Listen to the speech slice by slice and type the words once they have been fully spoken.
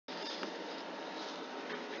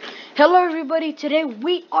Hello everybody, today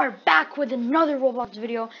we are back with another Roblox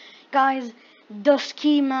video. Guys, the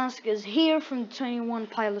ski mask is here from the 21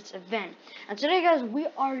 Pilots event. And today guys, we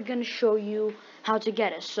are going to show you how to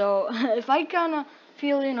get it. So, if I kind of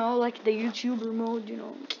feel, like the YouTuber mode,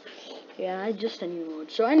 yeah, I just a new mode.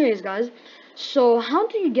 So anyways guys, so how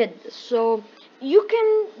do you get this? So, you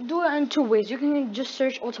can do it in two ways. You can just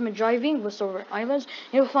search Ultimate Driving with Silver Islands.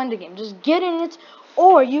 You'll find the game. Just get in it.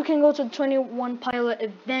 Or you can go to the 21 Pilot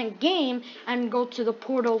event game and go to the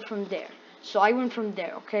portal from there. So I went from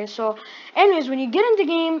there, okay? So anyways, when you get in the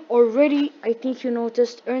game already, I think you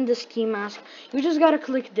noticed, earn the ski mask. You just gotta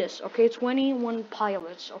click this, okay? 21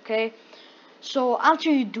 Pilots, okay? So after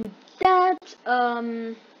you do that,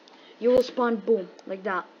 you will spawn, boom, like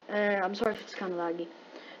that. I'm sorry if it's kind of laggy.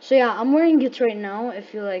 So yeah, I'm wearing it right now,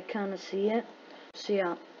 if you like kind of see it. So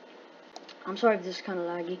yeah, I'm sorry if this is kind of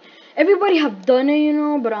laggy. Everybody have done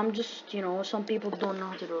it, but I'm just, some people don't know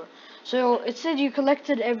how to do it. So it said you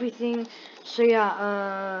collected everything. So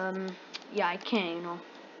yeah, yeah, I can't.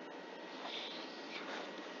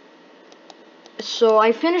 So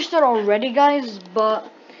I finished it already, guys, but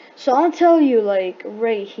so I'll tell you, like,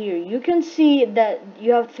 right here, you can see that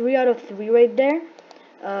you have 3 out of 3 right there.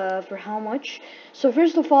 For how much? So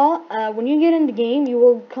first of all, when you get in the game, you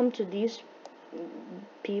will come to these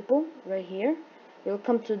people right here. You'll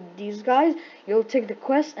come to these guys. You'll take the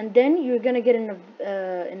quest, and then you're gonna get in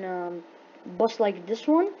a bus like this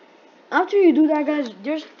one. After you do that, guys,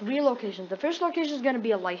 there's 3 locations. The first location is gonna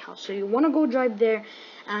be a lighthouse, so you wanna go drive there.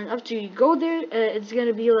 And after you go there, it's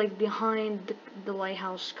gonna be like behind the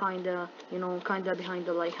lighthouse, kinda behind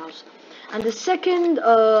the lighthouse. And the second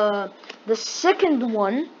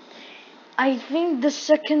one, I think the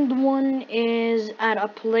second one is at a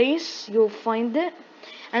place. You'll find it.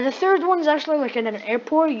 And the third one is actually like at an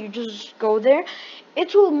airport. You just go there.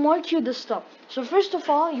 It will mark you the stuff. So first of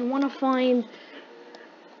all, you want to find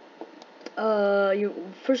you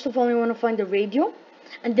want to find the radio,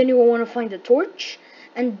 and then you will want to find the torch,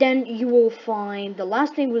 and then you will find the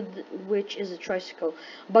last thing which is a tricycle.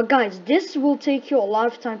 But guys, this will take you a lot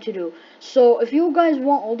of time to do. So if you guys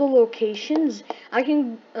want all the locations, I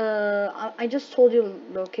can I just told you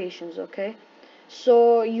locations, okay?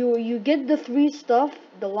 So you get the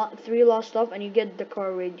 3 lost stuff, and you get the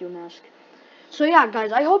car radio mask. So yeah,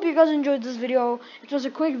 guys, I hope you guys enjoyed this video. It was a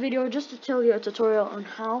quick video just to tell you a tutorial on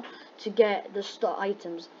how to get the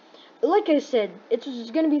items. Like I said,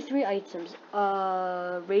 it's gonna be 3 items: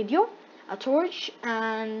 radio, a torch,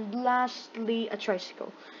 and lastly a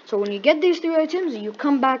tricycle. So when you get these 3 items, you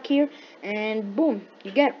come back here, and boom,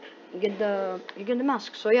 you get the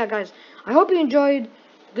mask. So yeah, guys, I hope you enjoyed.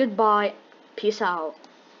 Goodbye, peace out.